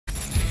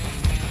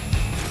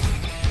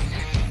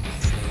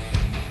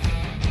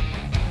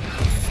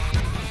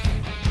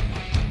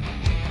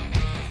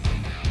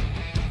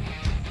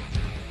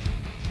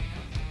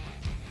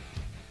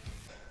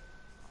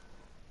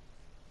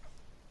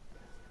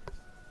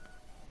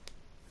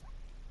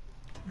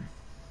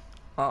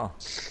Oh.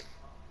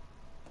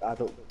 I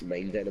don't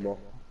mind anymore.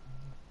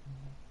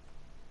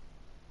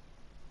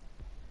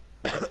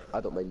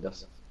 I don't mind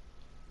this.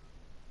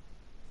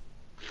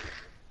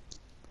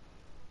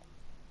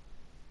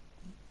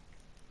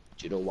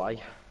 Do you know why?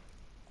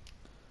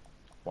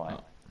 Why?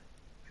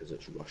 Because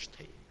it's rush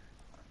time.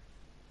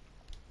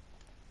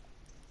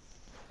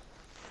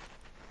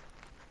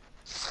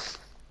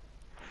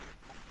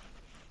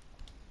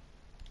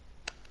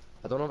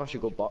 I don't know if I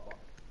should go buck.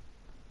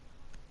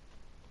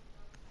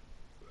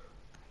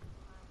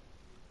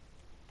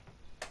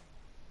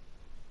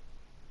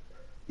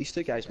 These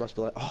two guys must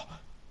be like, oh,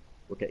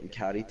 we're getting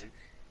carried.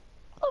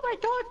 Oh my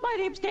god, my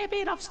name's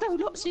Debbie and I've still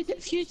not seen that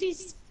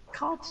Fusy's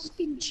card's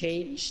been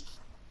changed.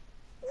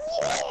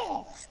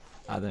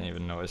 I didn't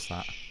even notice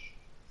that.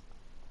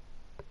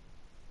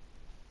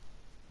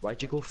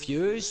 Why'd you go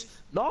Fuse?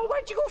 No,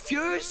 why'd you go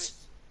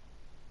Fuse?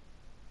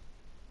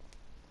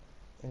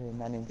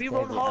 My name's We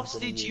were Debbie,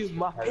 hostage, you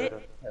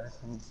muppet.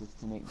 This is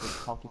to make the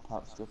hockey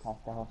pucks go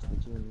past the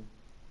hostage area.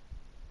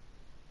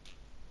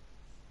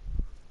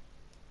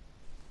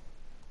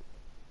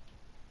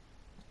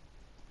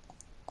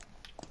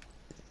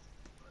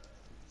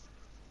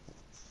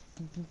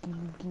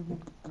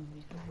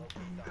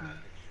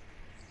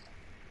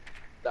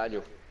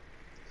 Daniel.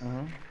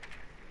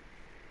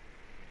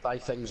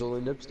 5 things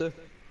only noobs do.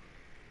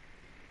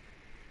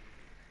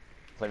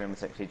 Play Rainbow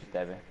Six Siege with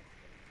Debbie.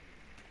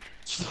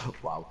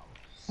 Wow.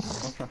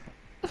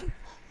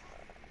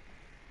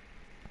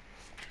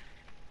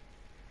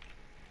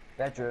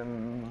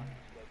 Bedroom.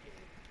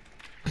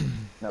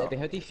 No. Debbie,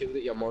 how do you feel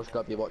that your mom's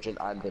got to be watching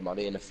Andy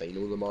Murray in the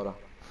final tomorrow?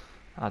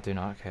 I do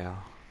not care.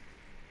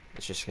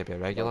 It's just gonna be a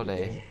regular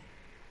day.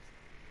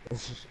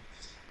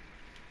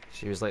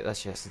 She was like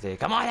this yesterday.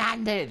 Come on,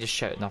 Andy! Just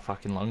shouting her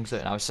fucking lungs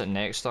out, and I was sitting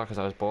next to her because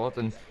I was bored,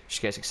 and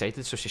she gets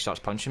excited, so she starts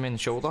punching me in the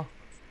shoulder.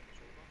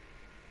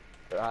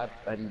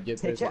 And you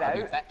Take it out.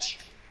 bitch.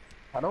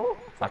 I know.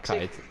 I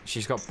cried.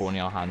 She's got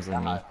bonier hands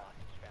than me.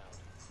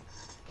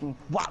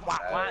 Whack,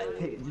 whack, whack.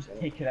 Just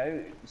take her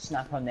out,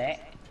 snap her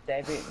neck.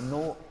 Debbie,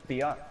 no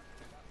fear.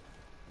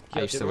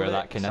 I used to wear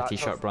that kind of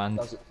t-shirt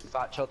brand.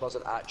 Thatcher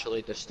doesn't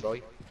actually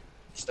destroy.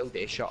 Still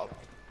do, shut up.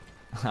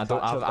 I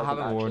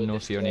haven't worn no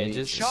fear in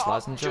ages. Shut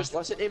up, Slazenger. just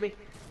listen to me.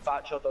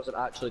 Thatcher doesn't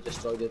actually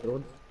destroy the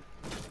drone.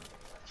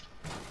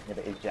 Yeah,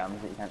 but his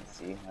jams that you can't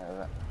see out of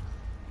it.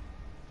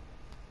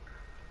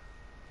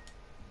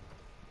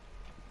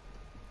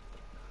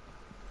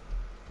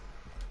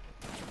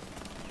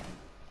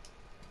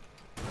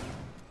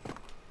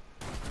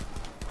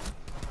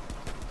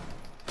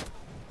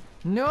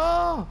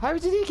 No! How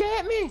did he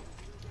get me?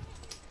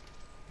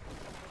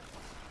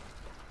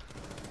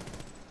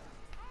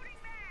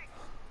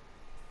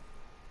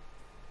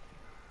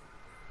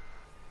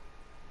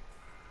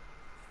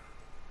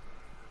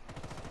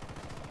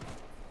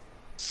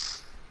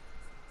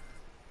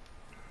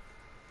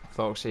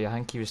 Foxy, I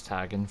think he was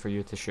tagging for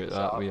you to shoot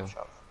that with your...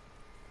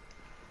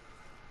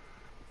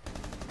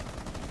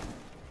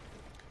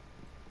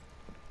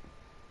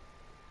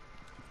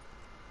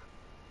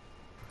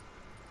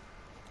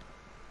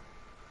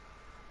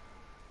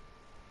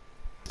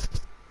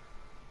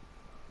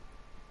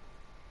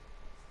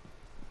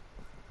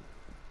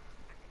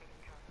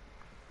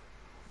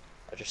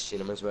 I just seen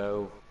him as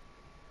well.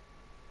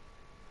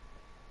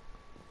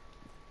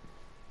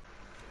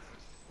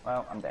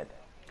 Well, I'm dead.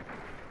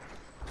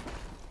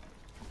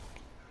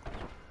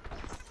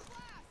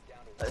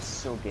 That's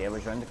so gay, I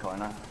was round the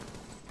corner.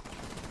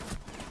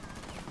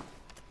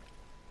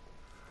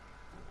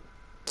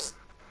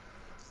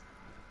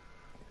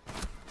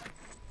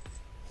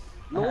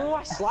 No,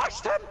 I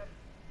slashed him!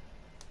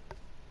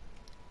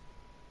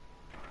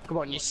 Come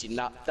on, you seen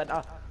that, didn't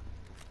I?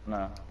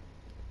 No.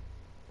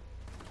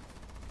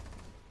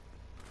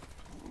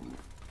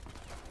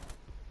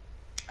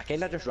 I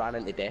kinda just ran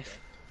into death.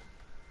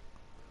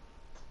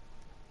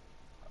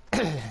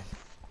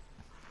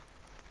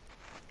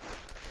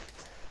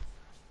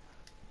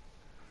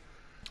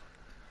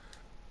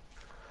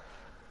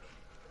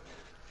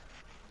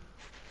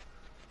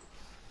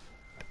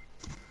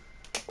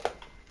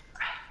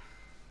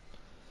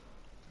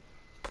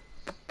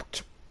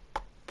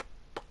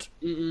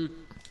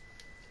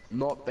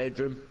 Not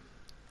bedroom.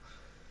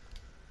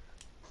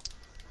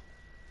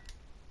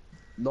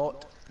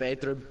 Not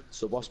bedroom. It's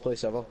the worst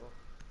place ever.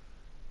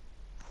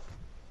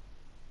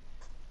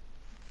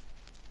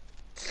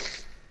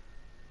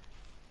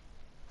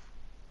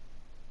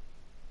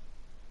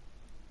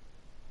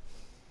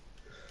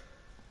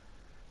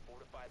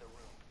 Fortify the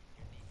room.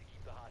 You need to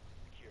keep the hostage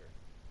secure.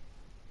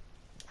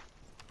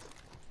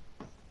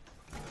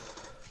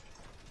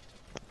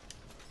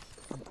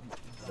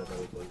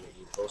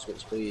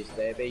 Reinforcements, please.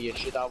 Debbie, you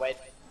should have went.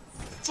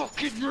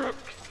 Fucking rook!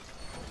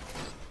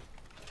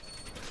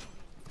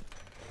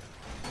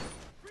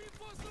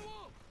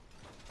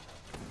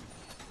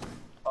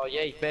 Oh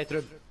yay,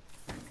 bedroom.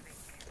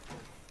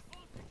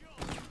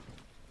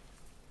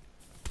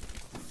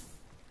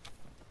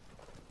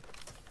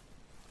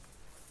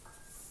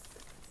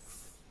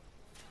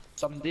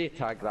 Somebody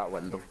tag that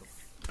window.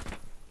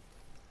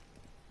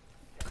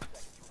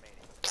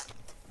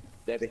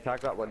 Debbie, tag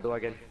that window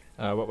again.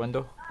 What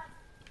window?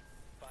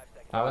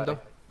 That window?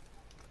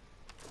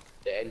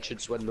 The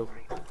entrance window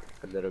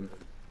in the room.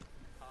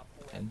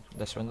 In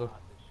this window?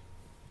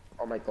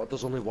 Oh my god,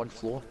 there's only one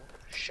floor.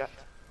 Shit.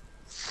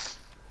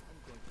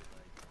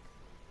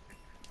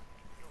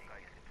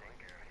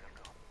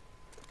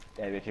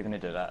 Debbie, if you're gonna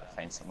do that,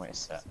 find somewhere to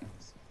sit.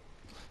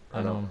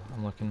 I know,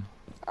 I'm looking.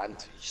 And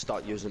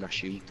start using a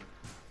shield.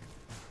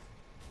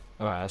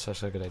 Alright, that's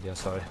actually a good idea,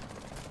 sorry.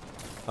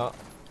 Oh.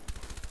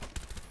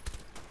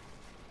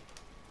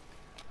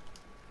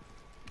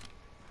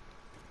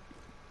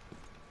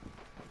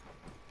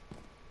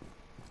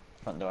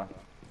 Front door.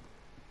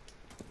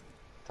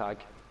 Tag.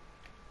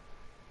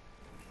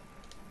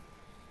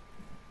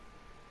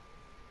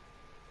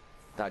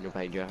 Daniel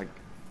behind you, I think.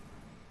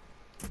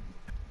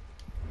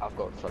 I've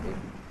got in front of you.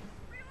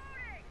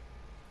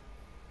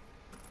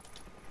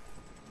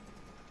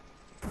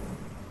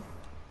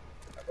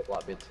 I've got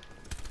Blackbeard.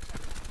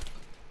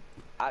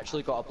 I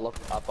actually got a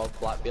bug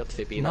Blackbeard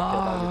for being up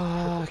here,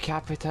 Daniel. No,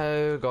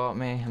 Capito got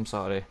me, I'm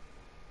sorry.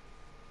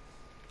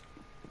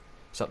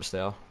 It's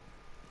upstairs.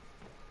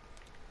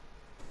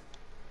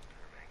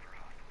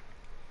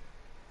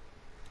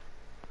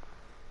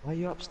 Why are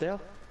you upstairs?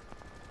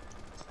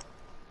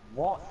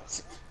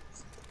 What?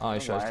 Oh,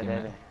 he's shot his Why,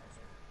 teammate. Debbie?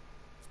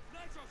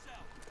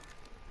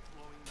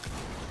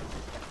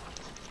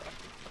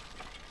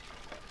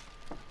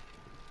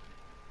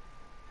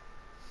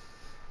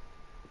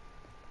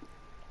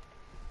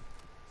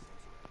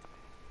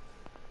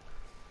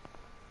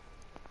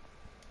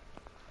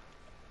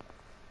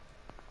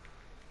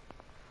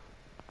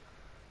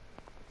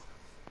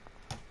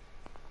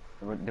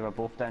 They were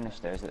both down the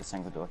stairs at the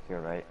single door to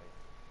your right.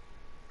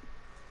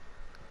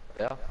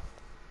 Yeah?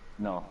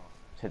 No,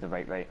 to the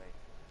right.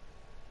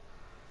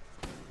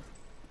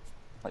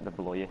 Like they're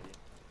below you.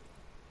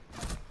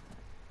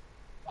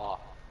 Ah.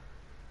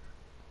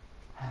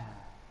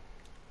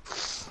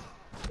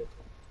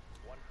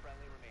 One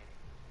friendly remaining.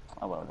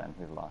 Oh well then,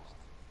 we've lost.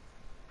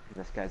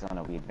 This guy's on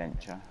a wee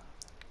adventure.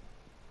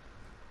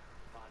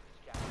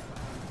 Hostage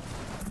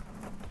captured.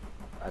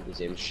 And his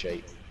aim's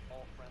shite.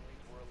 All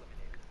friendlies were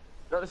eliminated.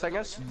 You know what the thing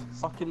is?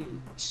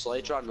 Fucking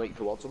Sledge ran right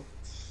towards him.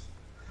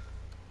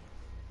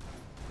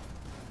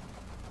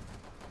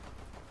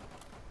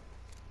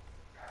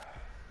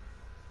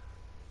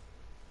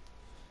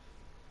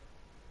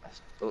 I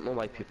don't know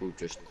why people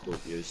just don't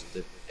use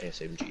the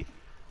SMG.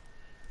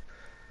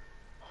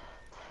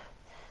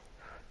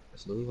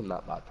 It's not even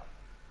that bad.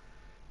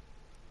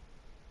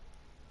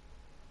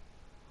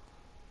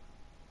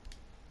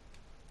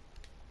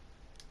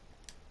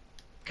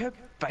 Look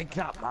how big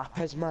that map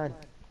is, man.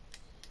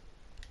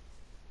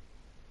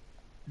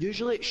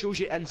 Usually it shows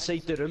you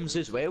inside the rooms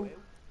as well.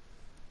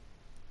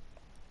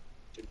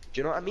 Do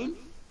you know what I mean?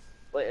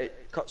 Like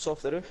it cuts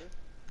off the roof.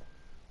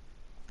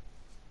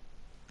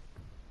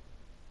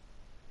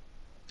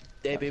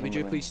 Debbie, would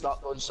you please start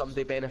on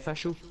somebody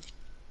beneficial?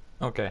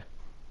 Okay.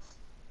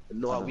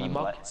 No, a Other wee than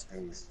mug.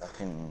 blitzes,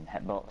 fucking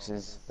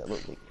hitboxes that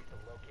look like.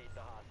 To locate the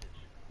hostage.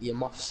 You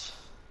muffs.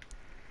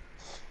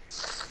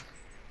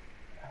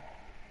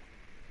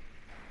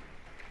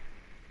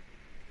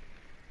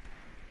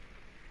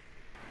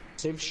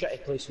 Same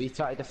shitty place we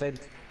try to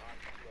defend.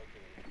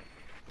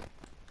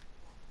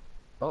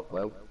 Oh,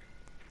 well.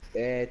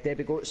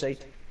 Debbie, go outside.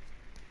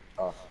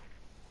 Oh.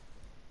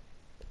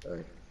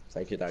 Alright.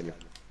 Thank you, Daniel.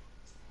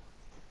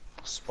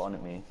 Spawn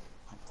at me.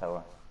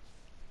 Tower.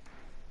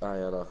 I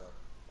know.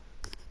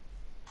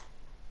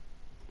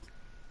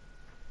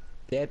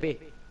 Debbie,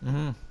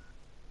 Mm-hmm.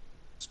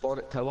 spawn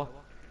at tower.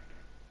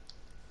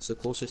 It's the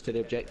closest to the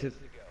objective.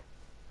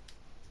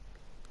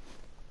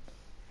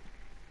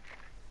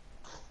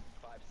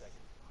 5 seconds.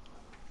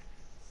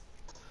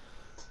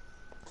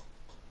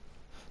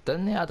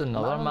 Didn't they add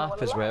another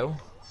map as well?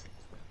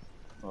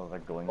 Well, they're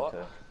going What?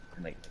 to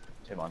in like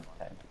 2 months'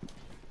 time.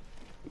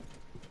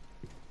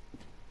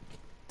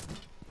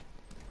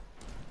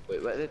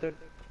 Wait, what are they doing?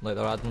 Like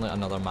they're adding like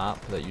another map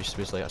that used to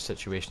be like a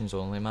situations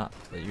only map,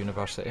 like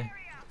University.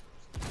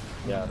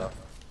 Yeah, I know.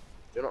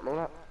 Do you not know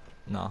that?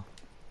 No.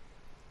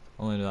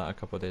 Only knew that a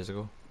couple of days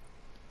ago.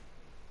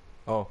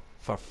 Oh,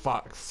 for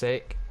fuck's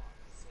sake.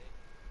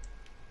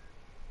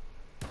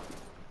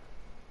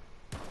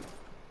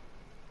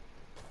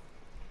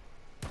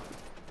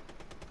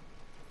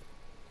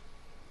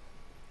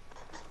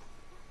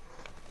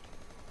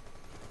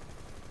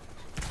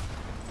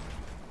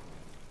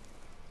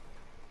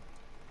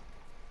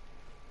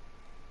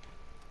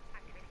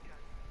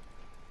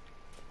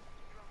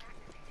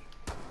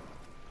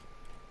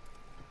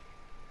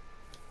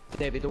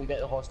 Debbie, don't get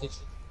the hostage.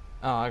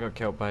 Oh, I got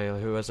killed by,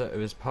 who is it? It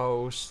was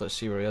Pulse. Let's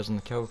see where he is in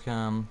the kill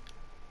cam.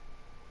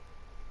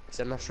 It's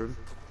in this room.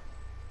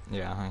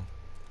 Yeah, hi.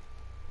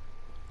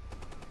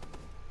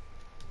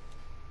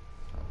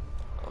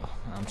 Oh,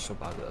 I'm so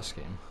bad at this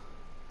game.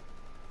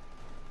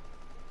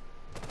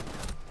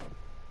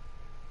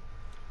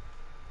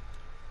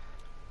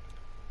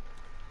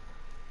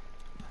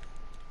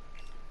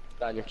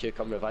 Daniel Q,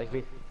 come revive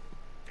me.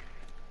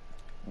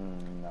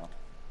 No.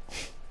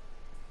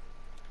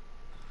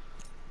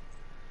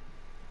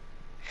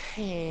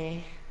 Yeah.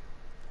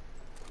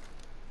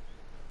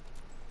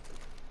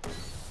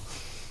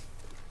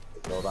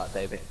 Ignore that,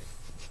 Davey.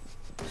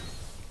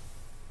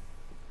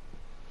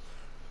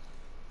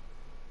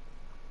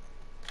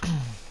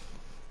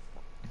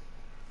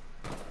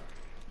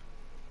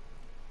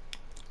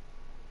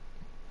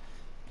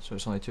 So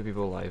it's only 2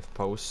 people alive.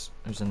 Pulse,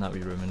 who's in that wee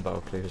room, and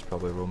Valkyrie, who's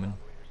probably roaming.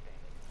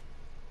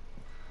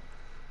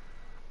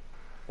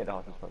 Get the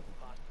hostage first.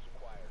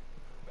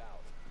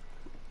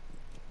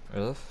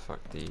 Where the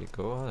fuck do you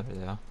go? Oh, there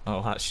they are.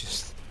 Oh, that's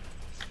just...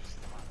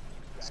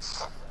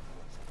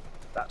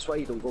 That's why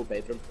you don't go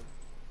bedroom.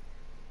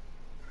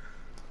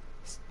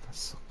 That's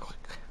so quick.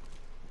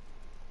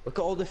 Look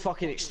at all the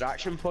fucking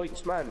extraction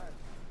points, man.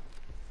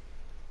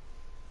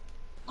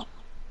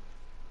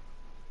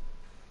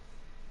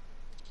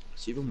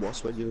 It's even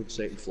worse when you're on the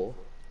second floor.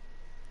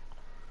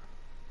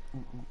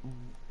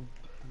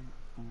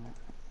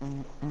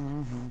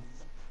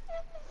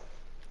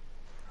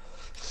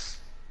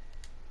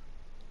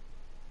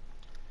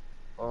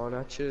 On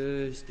a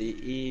Tuesday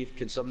Eve,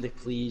 can somebody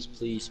please,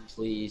 please,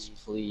 please,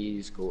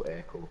 please go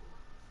Echo?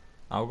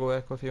 I'll go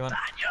Echo if you want.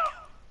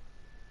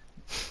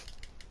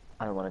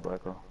 I don't want to go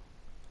echo.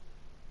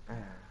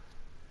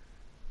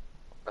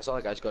 I saw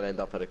that guy's gonna end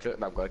up a recruit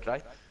and I'm gonna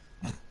cry.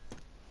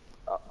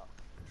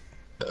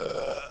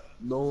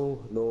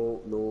 No,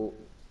 no, no.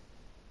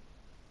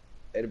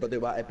 Anybody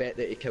want to bet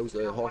that he kills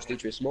the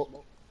hostage with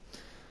smoke?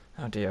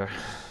 Oh dear.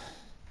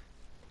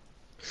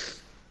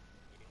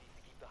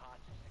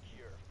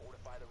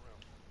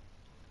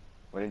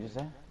 What did you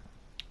say?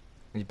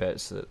 He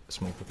bets that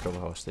Smoke will kill the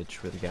hostage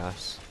with the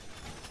gas.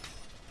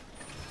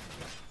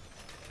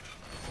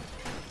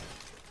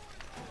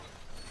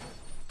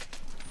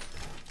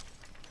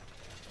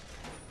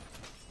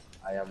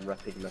 I am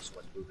ripping this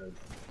window down.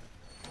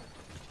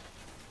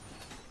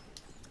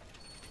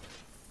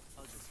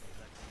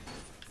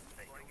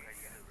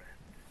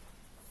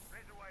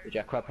 Did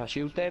you equip a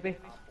shield, Debbie?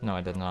 No,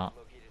 I did not.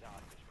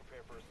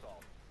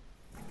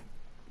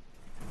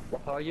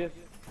 What are you?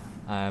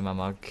 I'm a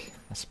mug.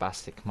 A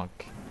spastic mug.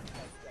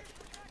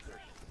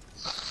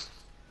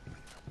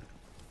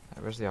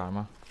 Where's the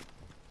armor?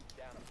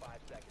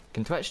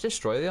 Can Twitch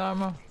destroy the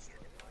armor?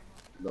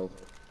 No.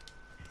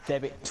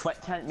 Debbie, Twitch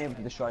can't be able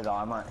to destroy the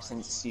armor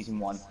since season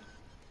 1.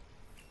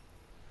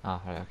 Ah,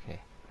 right, okay.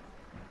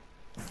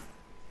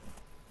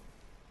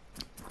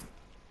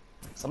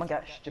 Someone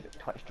get a stupid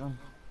Twitch drone.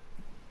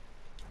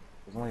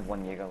 There's only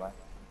 1 Jaeger left.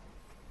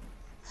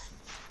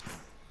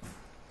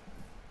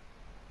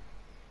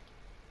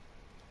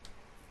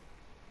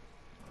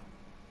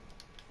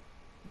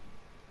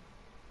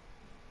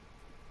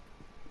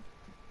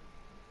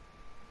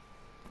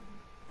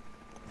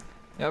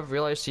 Yeah, I've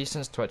realised, see,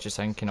 since Twitch's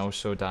thing can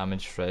also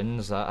damage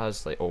friends, that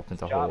has like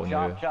opened a whole new...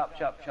 Chop.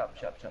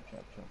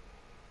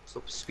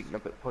 Stop speaking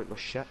about pointless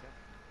shit.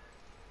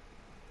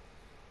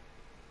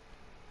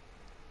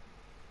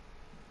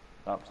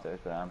 Upstairs,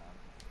 but I am.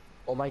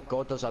 Oh my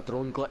god, there's a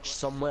drone glitch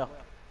somewhere.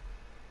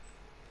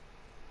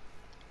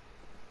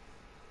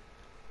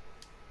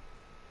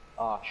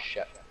 Ah,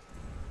 shit.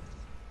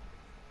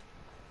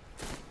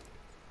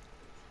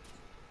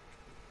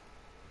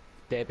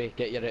 Debbie,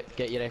 get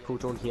your echo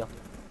drone here,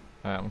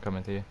 Alright, I'm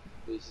coming to you.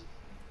 please.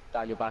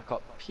 Daniel, back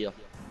up here.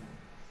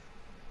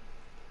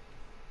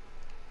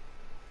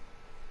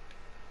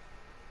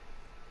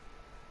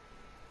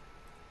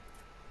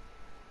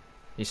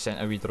 He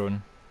sent a wee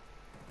drone.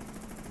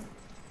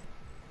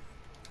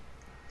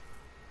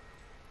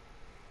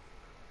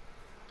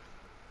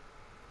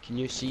 Can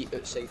you see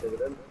outside of the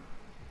room?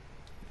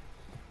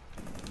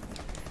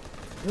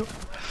 Nope.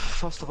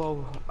 First of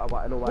all, I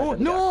want to know why I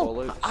didn't get a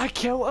call out. I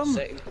killed him!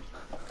 Second,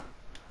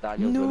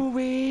 Daniel, No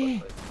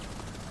way!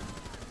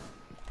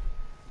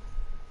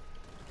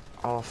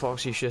 Oh,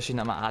 Foxy, you should have seen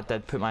that I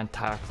did put my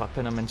entire clip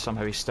in him and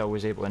somehow he still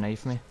was able to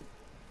knife me.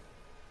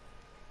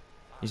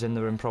 He's in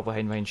the room probably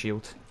hiding behind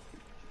shield.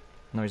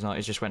 No, he's not,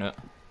 he's just went out.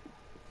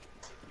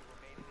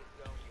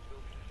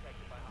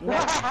 Oh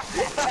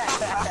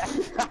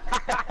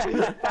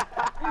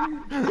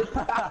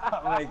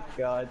my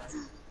god.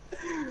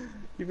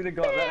 You would have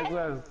got that as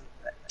well.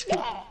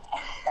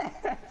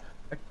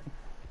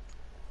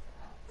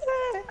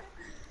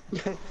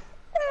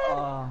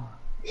 Oh.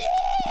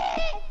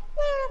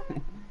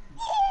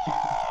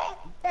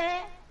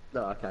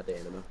 No, I can't do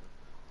it anymore.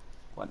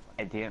 What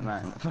an idiot,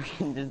 man.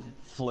 Fucking just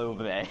flew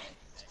over there.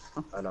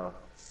 I know.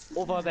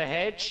 Over the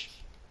hedge?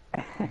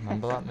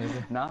 Remember that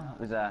movie? No,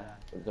 it was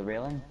a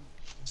railing.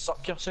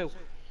 Suck yourself.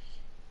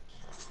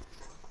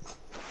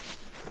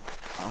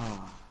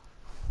 Oh.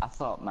 I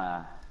thought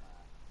my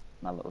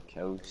little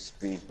kill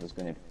spree was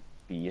going to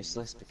be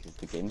useless because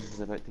the game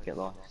was about to get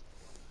lost.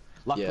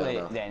 Luckily,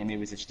 Yeah, the enemy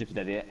was a stupid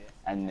idiot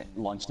and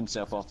launched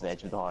himself off the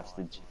edge of the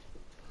hostage.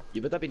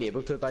 You would have been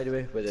able to, by the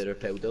way, with the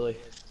repel delay.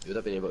 You would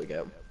have been able to get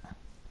him.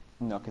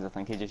 No, because I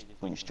think he just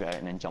went straight out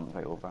and then jumped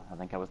right over. I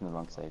think I was on the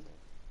wrong side.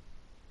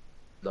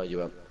 No, you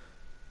weren't.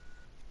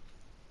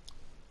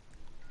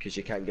 Because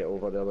you can't get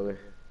over the other way.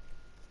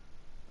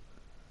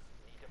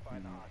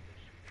 Fucking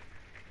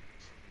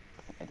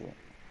idiot.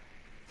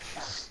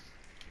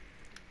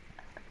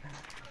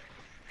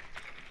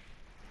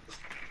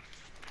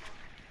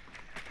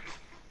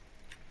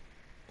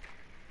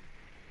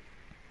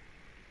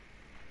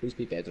 Please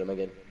be bedroom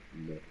again.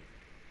 No.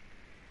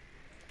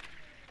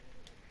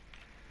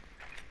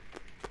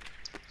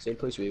 Same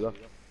place we were.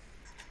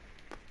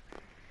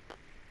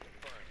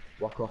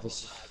 Work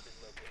office.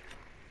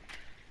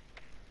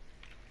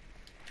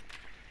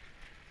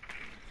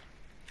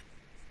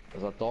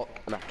 There's a dock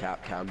and a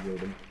cap cam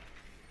building.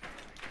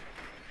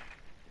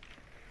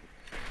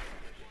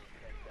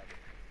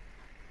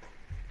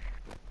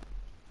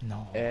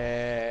 No.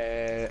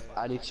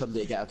 I need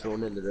somebody to get a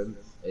drone in the room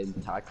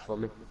and tag for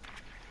me.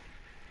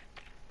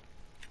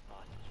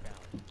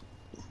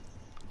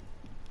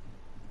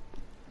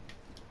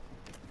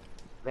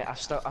 Mate,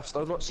 I've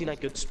still not seen a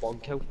good spawn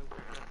kill.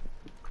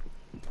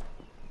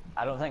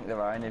 I don't think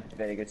there are any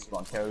very good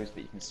spawn kills,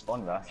 but you can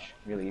spawn rush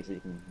really easy.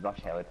 You can rush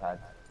helipad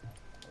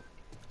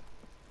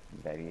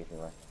very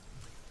easily.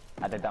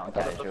 I did that on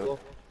casual,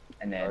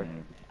 and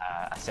then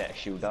I set a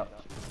shield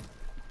up.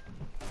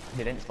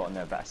 They didn't spawn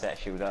there, but I set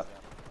a shield up,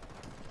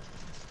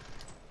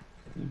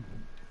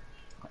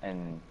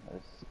 and it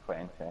was quite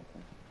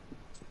interesting.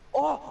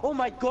 Oh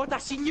my god, I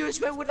seen you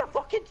as well with a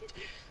fucking...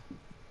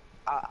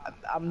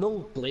 I'm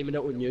not blaming it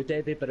on you,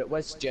 Debbie, but it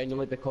was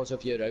genuinely because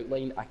of your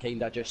outline. I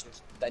kinda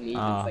just didn't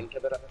even think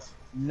about it.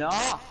 No!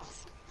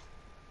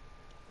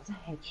 It's a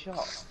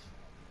headshot.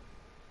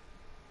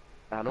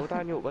 I know,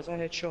 Daniel, it was a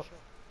headshot.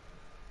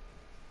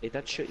 He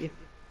did shoot you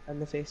in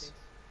the face.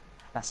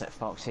 That's it,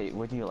 fuck's sake.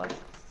 Where do you live?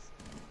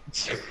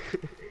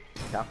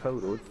 Capel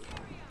Road.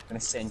 I'm gonna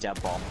send you a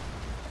bomb.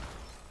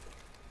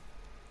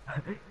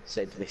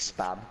 Send me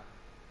spam.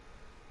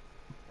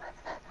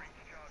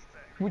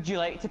 Would you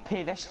like to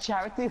pay this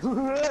charity?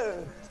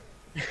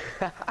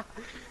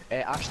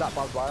 Ash that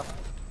barbed wire.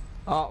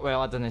 Oh,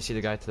 well, I didn't see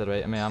the guy to the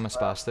right of me. I'm a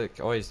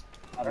spastic. Always.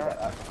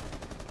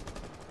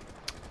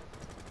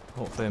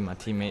 Hopefully my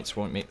teammates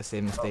won't make the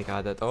same mistake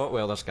I did. Oh,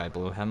 well, there's a guy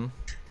below him.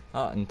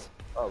 Oh, and...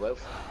 Oh well,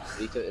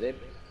 3 out of them.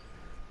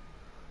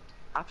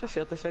 I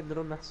prefer defender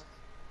on this.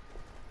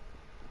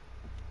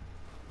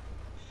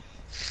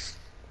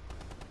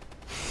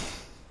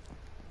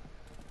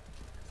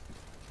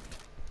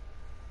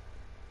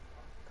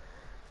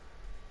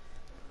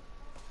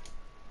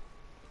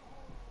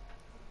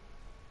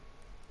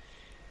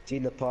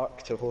 In the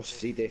park to host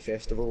 3-day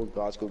festival in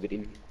Glasgow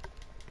Green.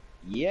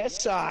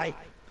 Yes, I.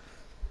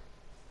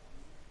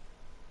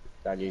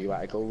 Daniel, you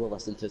want to go? We'll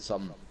listen to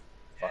some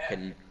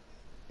fucking.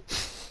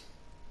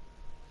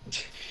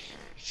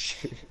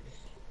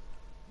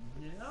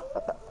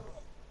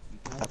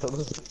 I don't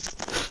know.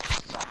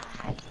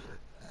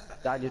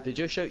 Daniel, did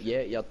you shout yeah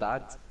at your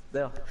dad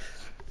there?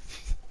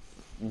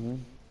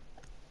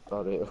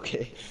 Alright,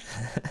 okay.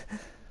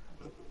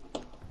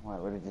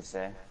 What did you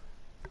say?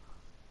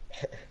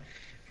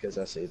 Because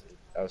I said,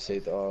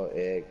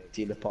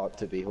 Tina Park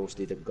to be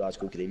hosted at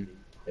Glasgow Green.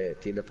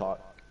 Tina Park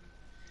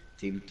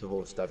team to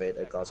host an event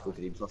at Glasgow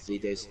Green for 3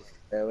 days.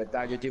 I went,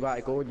 Daniel, do you want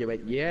to go? And you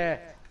went, yeah.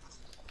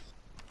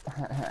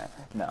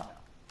 No.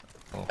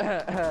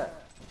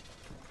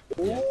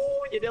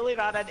 Oh, you nearly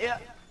ran into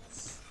it.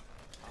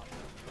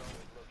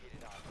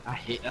 I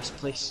hate this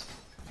place.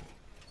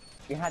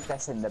 We had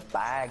this in the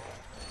bag.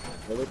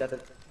 No, we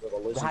didn't. We were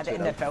We losing had it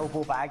in the 2-0.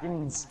 Bilbo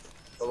Baggins.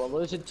 We were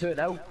losing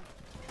 2-0.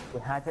 We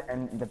had it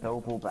in the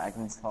Bilbo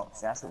Baggins, Fox.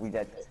 That's what we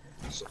did.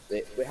 So,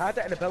 we had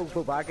it in a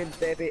Bilbo Baggins,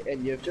 Debbie,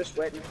 and you've just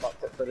went and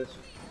fucked it for us.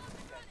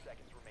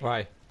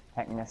 Why?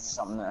 Thinking this is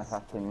something that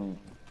fucking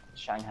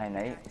Shanghai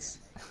Nights.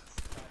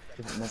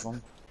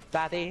 Muslim.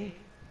 Daddy.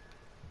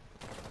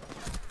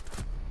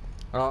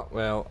 Oh,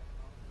 well.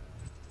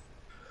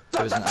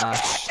 It was an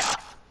Ash.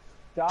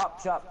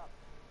 Shut up.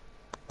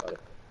 Sorry.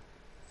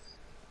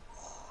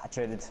 I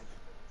traded.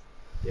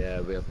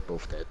 Yeah, we're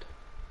both dead.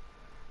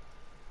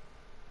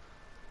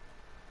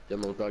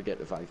 Then we'll go get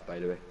revived, by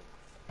the way.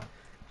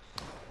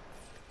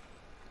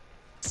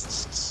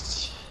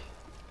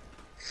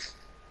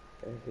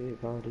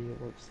 Everybody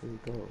wants to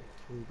go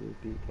to the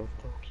beat of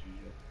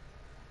Tokyo.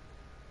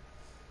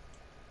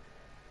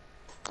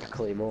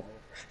 Claymore.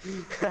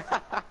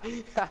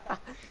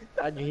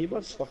 And he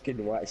must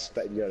fucking want to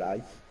spit in your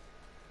eye.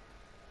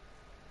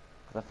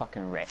 Cause I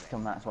fucking wrecked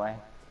him, that's why.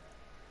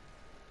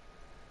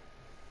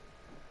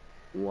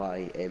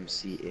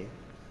 YMCA.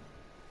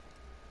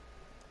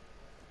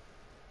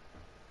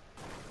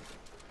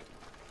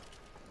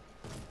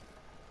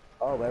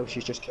 Oh well,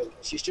 she's just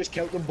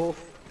killed them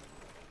both.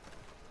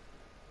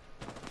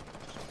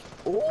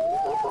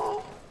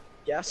 Oh!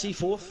 Yeah, I see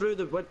 4 through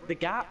the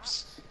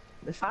gaps.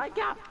 The 5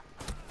 gap.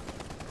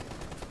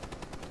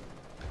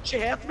 She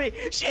helped me!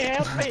 She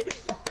helped me!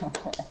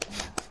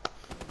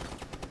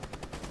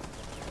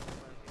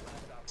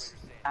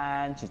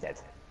 And she's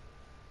dead.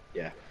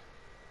 Yeah.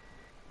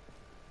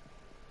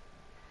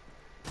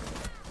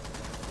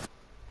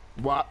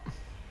 What?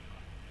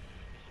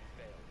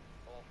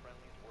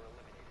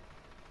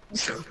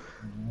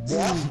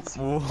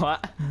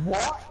 What?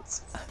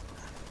 What?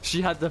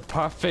 She had the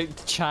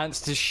perfect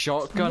chance to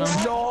shotgun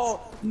him.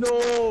 No!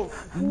 No!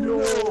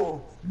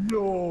 No!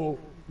 No!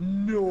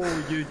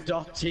 No! You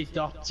dirty,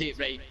 dirty!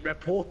 Right,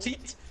 report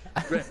it!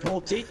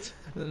 Report it!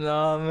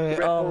 No, mate.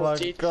 Oh my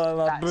Reported. god,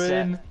 my That's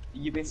brain. it.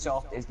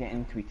 Ubisoft is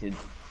getting tweeted.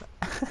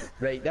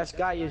 Right, this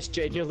guy is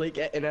genuinely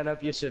getting an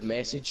abusive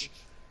message.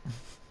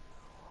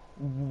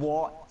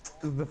 What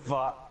the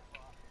fuck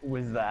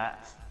was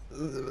that?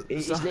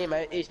 His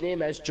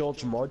name is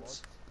George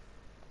Mods.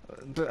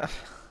 But...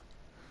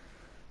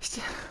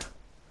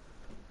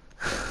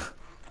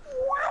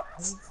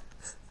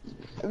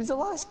 It was the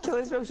last kill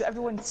as well, so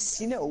everyone's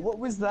seen it. What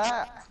was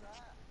that?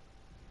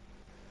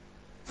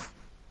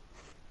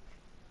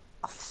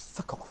 Oh,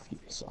 fuck off,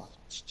 Ubisoft.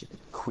 Stupid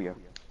queer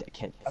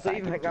dickhead. I don't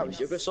even think that was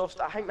Ubisoft,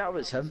 I think that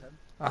was him.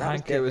 I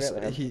think it was...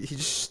 He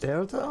just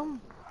stared at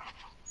him.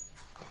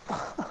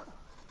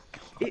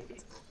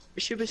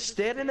 She was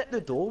staring at the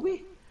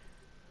doorway.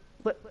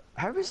 Like,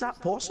 how is that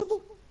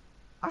possible?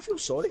 I feel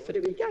sorry for the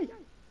wee guy.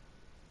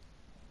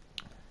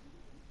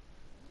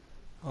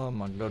 Oh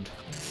my god.